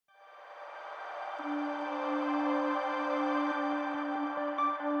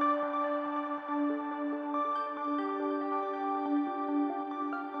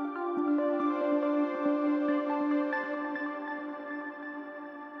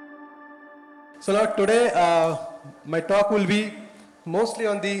So now today, my talk will be mostly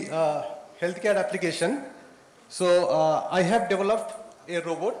on the healthcare application. So I have developed a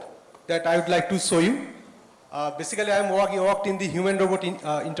robot that I would like to show you. Basically, I am worked in the human-robot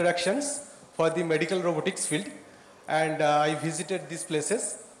interactions for the medical robotics field, and I visited these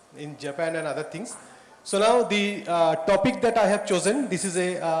places in Japan and other things. So now the topic that I have chosen, this is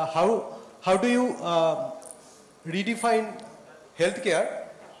a how do you redefine healthcare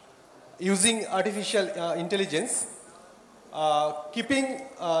using artificial intelligence, keeping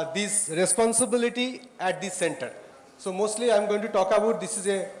this responsibility at the center. So mostly I'm going to talk about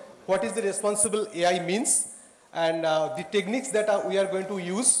what is the responsible AI means, and the techniques that we are going to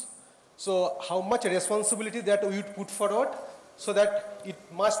use. So how much responsibility that we would put forward, so that it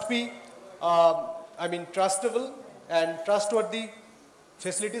must be, trustable and trustworthy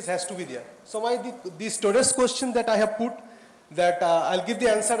facilities has to be there. So this today's question that I have put, that I'll give the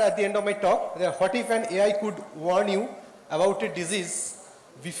answer at the end of my talk, that what if an AI could warn you about a disease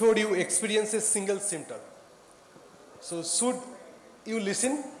before you experience a single symptom? So should you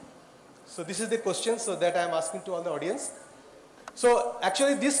listen? So this is the question that I'm asking to all the audience. So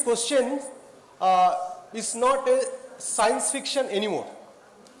actually this question is not a science fiction anymore.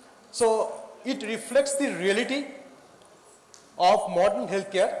 So it reflects the reality of modern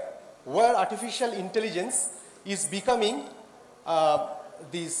healthcare, where artificial intelligence is becoming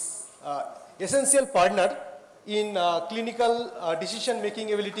this essential partner in clinical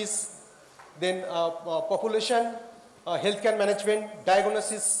decision-making abilities, then population, healthcare management,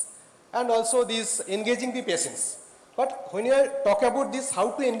 diagnosis, and also this engaging the patients. But when you talk about this,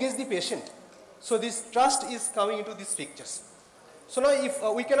 how to engage the patient, so this trust is coming into these pictures. So now if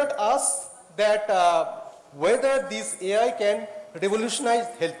we cannot ask that whether this AI can revolutionize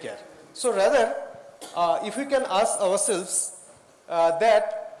healthcare. So rather, if we can ask ourselves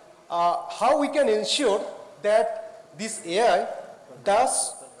that how we can ensure that this AI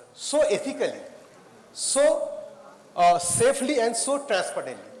does so ethically, so safely, and so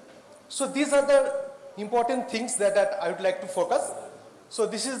transparently. So these are the important things that I would like to focus. So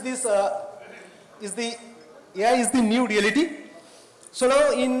this is the AI is the new reality. So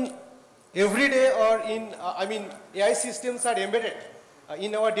now in every day, or in AI systems are embedded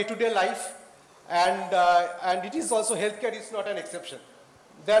in our day-to-day life. And it is also, healthcare is not an exception.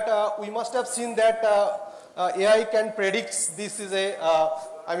 That we must have seen that AI can predict this is a,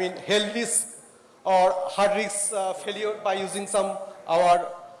 health risk or heart risk failure by using some our,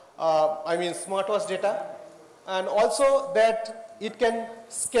 smartwatch data. And also that it can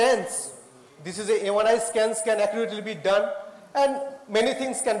scans. This is a MRI scans can accurately be done, and many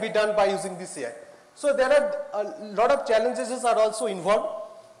things can be done by using this AI. So there are a lot of challenges are also involved.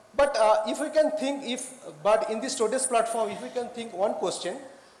 But if we can think, but in this today's platform, if we can think one question,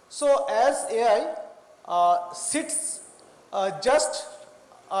 so as AI sits just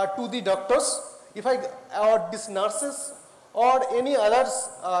to the doctors, or these nurses, or any others,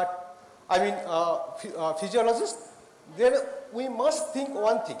 physiologists, then we must think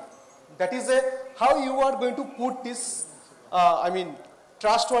one thing. That is how you are going to put this,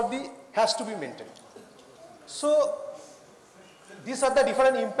 trustworthy has to be maintained. So these are the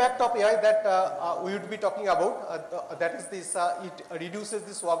different impact of AI that we would be talking about. That is this, it reduces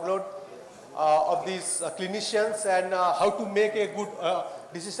this workload of these clinicians, and how to make a good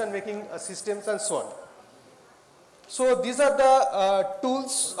decision-making systems and so on. So these are the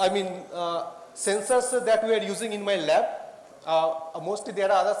tools, sensors that we are using in my lab. Mostly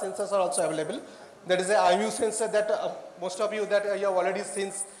there are other sensors are also available. That is an IMU sensor that most of you that you have already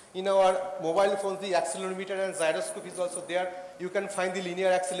seen in our mobile phones. The accelerometer and gyroscope is also there. You can find the linear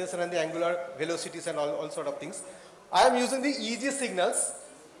acceleration and the angular velocities and all sort of things. I am using the EEG signals,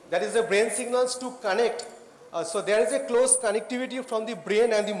 that is the brain signals, to connect. So there is a close connectivity from the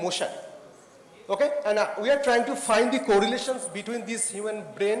brain and the motion. Okay, and we are trying to find the correlations between this human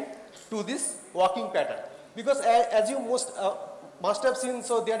brain to this walking pattern. Because as you must have seen,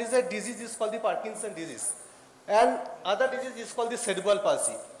 so there is a disease is called the Parkinson disease, and other disease is called the cerebral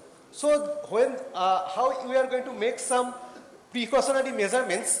palsy. So when how we are going to make some precautionary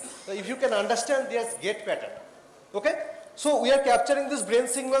measurements, if you can understand their gait pattern. Okay, so we are capturing these brain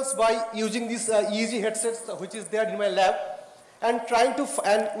signals by using these EEG headsets, which is there in my lab, and trying to,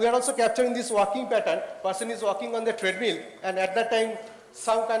 and we are also capturing this walking pattern. Person is walking on the treadmill, and at that time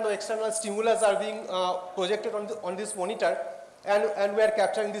some kind of external stimulus are being projected on this monitor, and we are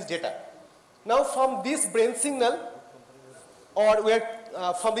capturing this data. Now from this brain signal, or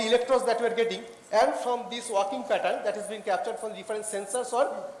from the electrodes that we are getting, and from this walking pattern that is being captured from different sensors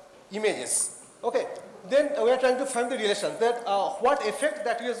or images. Okay, then we are trying to find the relation that what effect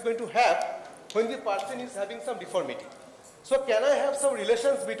that is going to have when the person is having some deformity. So can I have some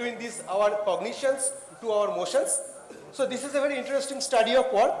relations between these our cognitions to our motions? So this is a very interesting study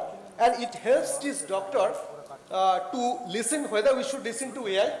of work, and it helps this doctor to listen whether we should listen to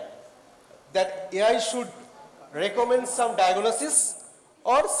AI, that AI should recommend some diagnosis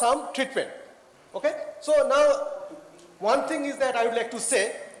or some treatment. Okay, so now one thing is that I would like to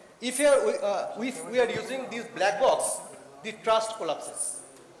say, if we are using this black box, the trust collapses.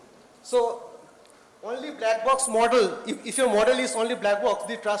 So only black box model, if your model is only black box,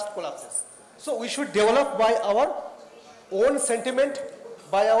 the trust collapses. So we should develop by our own sentiment,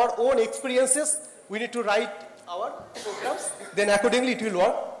 by our own experiences. We need to write our programs, then accordingly it will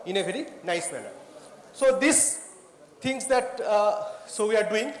work in a very nice manner. So these things that so we are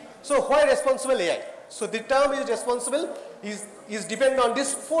doing. So why responsible AI? So the term is responsible is dependent on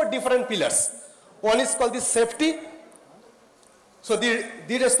these 4 different pillars. One is called the safety. So the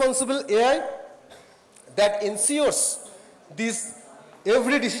responsible AI that ensures this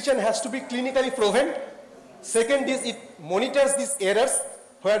every decision has to be clinically proven. Second is it monitors these errors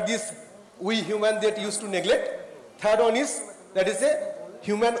where we human that used to neglect. Third one is that is a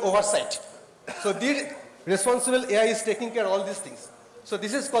human oversight. So the responsible AI is taking care of all these things. So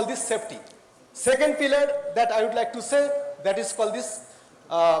this is called this safety. Second pillar that I would like to say, that is called this,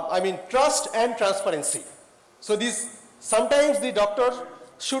 trust and transparency. So sometimes the doctor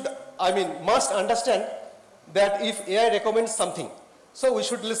must understand that if AI recommends something, so we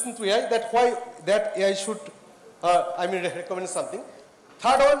should listen to AI, that why that AI should, recommend something.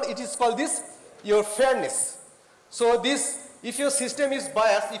 Third one, it is called your fairness. So if your system is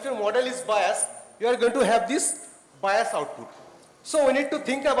biased, if your model is biased, you are going to have this bias output. So we need to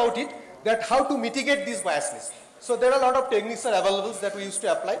think about it, that how to mitigate this biasness. So there are a lot of techniques are available that we used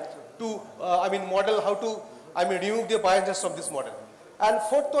to apply to, model how to, remove the biasness from this model. And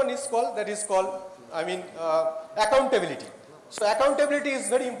fourth one is called, accountability. So accountability is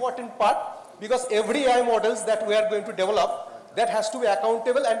very important part, because every AI models that we are going to develop, that has to be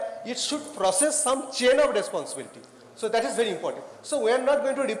accountable, and it should process some chain of responsibility. So that is very important. So we are not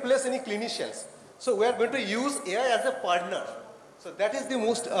going to replace any clinicians. So we are going to use AI as a partner. So that is the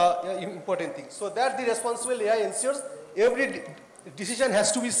most important thing. So that the responsible AI ensures every decision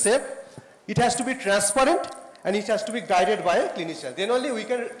has to be safe, it has to be transparent, and it has to be guided by a clinician. Then only we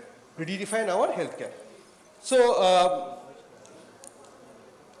can redefine our healthcare. So,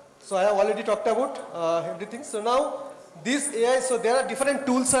 so I have already talked about everything. So now this AI, so there are different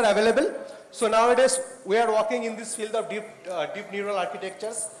tools are available. So nowadays we are working in this field of deep neural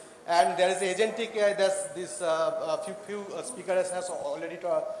architectures. And there is agentic AI that this few speakers has already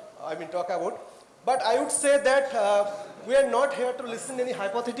talk about. But I would say that we are not here to listen to any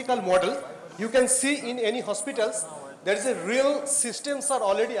hypothetical model. You can see in any hospitals, there is a real systems are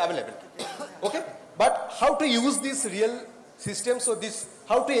already available. Okay? But how to use these real systems, so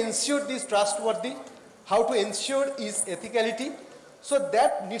how to ensure this trustworthy, how to ensure is ethicality, so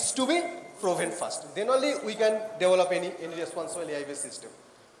that needs to be proven first. Then only we can develop any responsible AI-based system.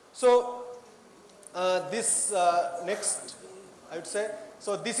 So this next, I would say,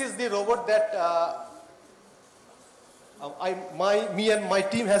 so this is the robot that me and my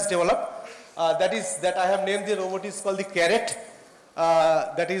team has developed. That I have named the robot is called the Carrot.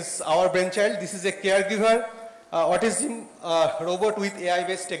 That is our brainchild. This is a caregiver autism robot with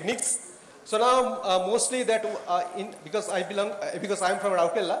AI-based techniques. So now mostly that because I am from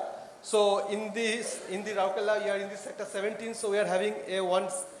Raukela. So in the Raukela, we are in the sector 17. So we are having one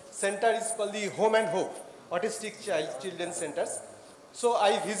center is called the Home and Hope Autistic Children Centers. So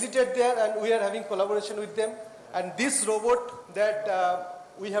I visited there, and we are having collaboration with them. And this robot that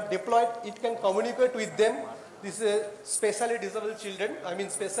we have deployed, it can communicate with them. This is specially disabled children,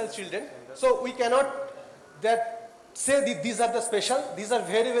 special children. So we cannot say these are the special. These are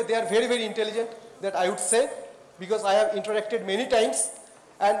they are very, very intelligent, that I would say, because I have interacted many times.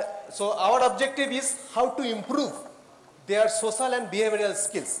 And so our objective is how to improve their social and behavioral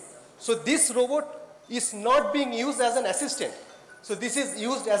skills. So this robot is not being used as an assistant. So this is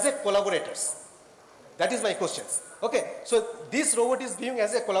used as a collaborators. That is my question. Okay, so this robot is being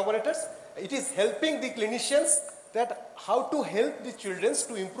as a collaborators. It is helping the clinicians that how to help the children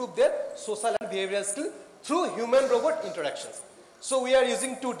to improve their social and behavioral skills through human-robot interactions. So we are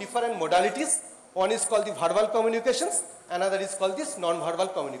using 2 different modalities. One is called the verbal communications, another is called this non-verbal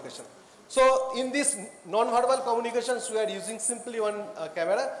communication. So in this non-verbal communications, we are using simply one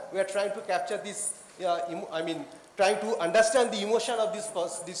camera. We are trying to capture this, trying to understand the emotion of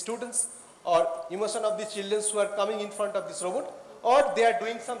these students or emotion of the children who are coming in front of this robot, or they are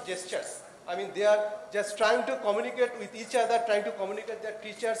doing some gestures. I mean, they are just trying to communicate with each other, trying to communicate their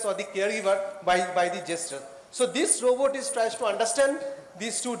teachers or the caregiver by the gesture. So this robot tries to understand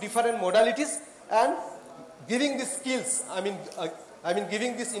these two different modalities and giving the skills,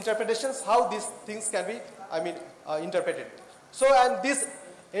 giving these interpretations, how these things can be, interpreted. So, and this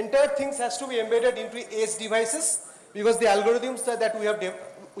entire things has to be embedded into edge devices, because the algorithms that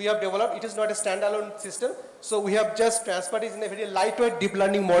we have developed, it is not a standalone system. So we have just transferred it in a very lightweight deep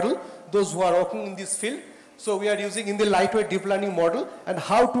learning model, those who are working in this field. So we are using in the lightweight deep learning model, and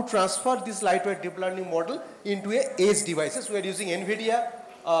how to transfer this lightweight deep learning model into a edge devices. We are using NVIDIA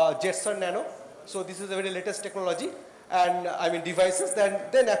Jetson Nano. So this is a very latest technology, and devices.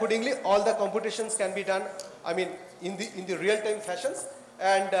 Then accordingly, all the computations can be done. In the real-time fashions.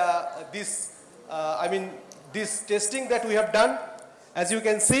 And this testing that we have done, as you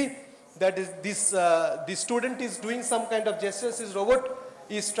can see, that is this student is doing some kind of gestures. His robot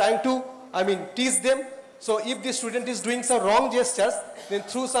is trying to teach them. So if the student is doing some wrong gestures, then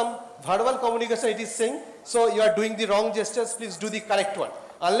through some verbal communication it is saying, so you are doing the wrong gestures, please do the correct one.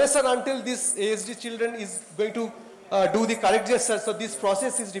 Unless and until this ASD children is going to do the correct gestures, so this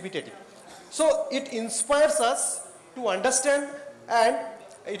process is repetitive. So it inspires us to understand, and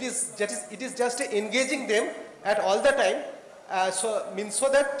it is just engaging them at all the time. So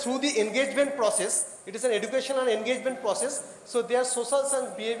that through the engagement process, it is an educational engagement process, so their social and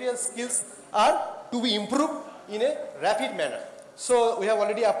behavioral skills are to be improved in a rapid manner. So we have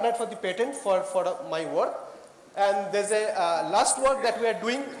already applied for the patent for my work, and there's a last work that we are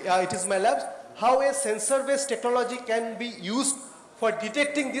doing, it is my lab, how a sensor-based technology can be used for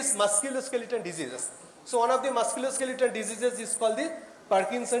detecting these musculoskeletal diseases. So one of the musculoskeletal diseases is called the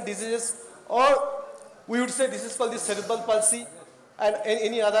Parkinson's diseases, or we would say this is called the cerebral palsy, and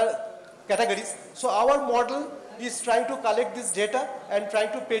any other categories. So our model is trying to collect this data and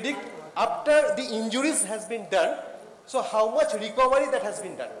trying to predict after the injuries has been done, so how much recovery that has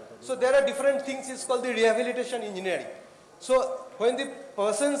been done. So there are different things, it's called the rehabilitation engineering. So when the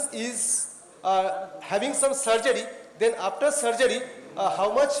person is having some surgery, then after surgery,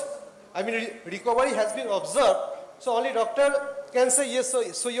 how much recovery has been observed. So only doctor can say yes,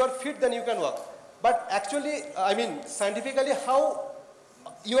 so you are fit, then you can work. But actually, scientifically, how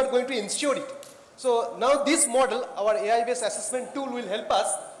you are going to ensure it. So now this model, our AI-based assessment tool, will help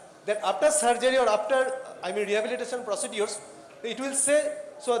us that after surgery or after rehabilitation procedures, it will say,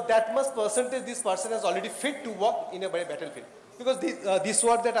 so that much percentage this person is already fit to work in a battlefield. Because this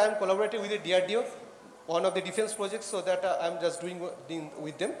work that I am collaborating with the DRDO, one of the defense projects, so that I am just doing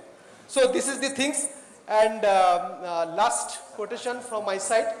with them. So this is the things. And last quotation from my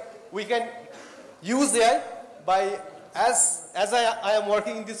side, we can use AI by, as I am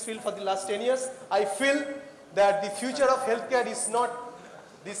working in this field for the last 10 years, I feel that the future of healthcare is not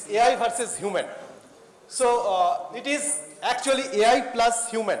this AI versus human. So it is actually AI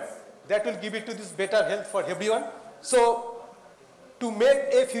plus human that will give it to this better health for everyone. So to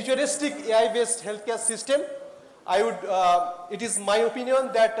make a futuristic AI-based healthcare system, it is my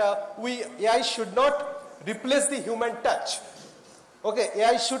opinion that AI should not replace the human touch. Okay,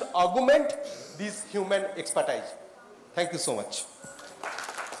 AI should augment this human expertise. Thank you so much.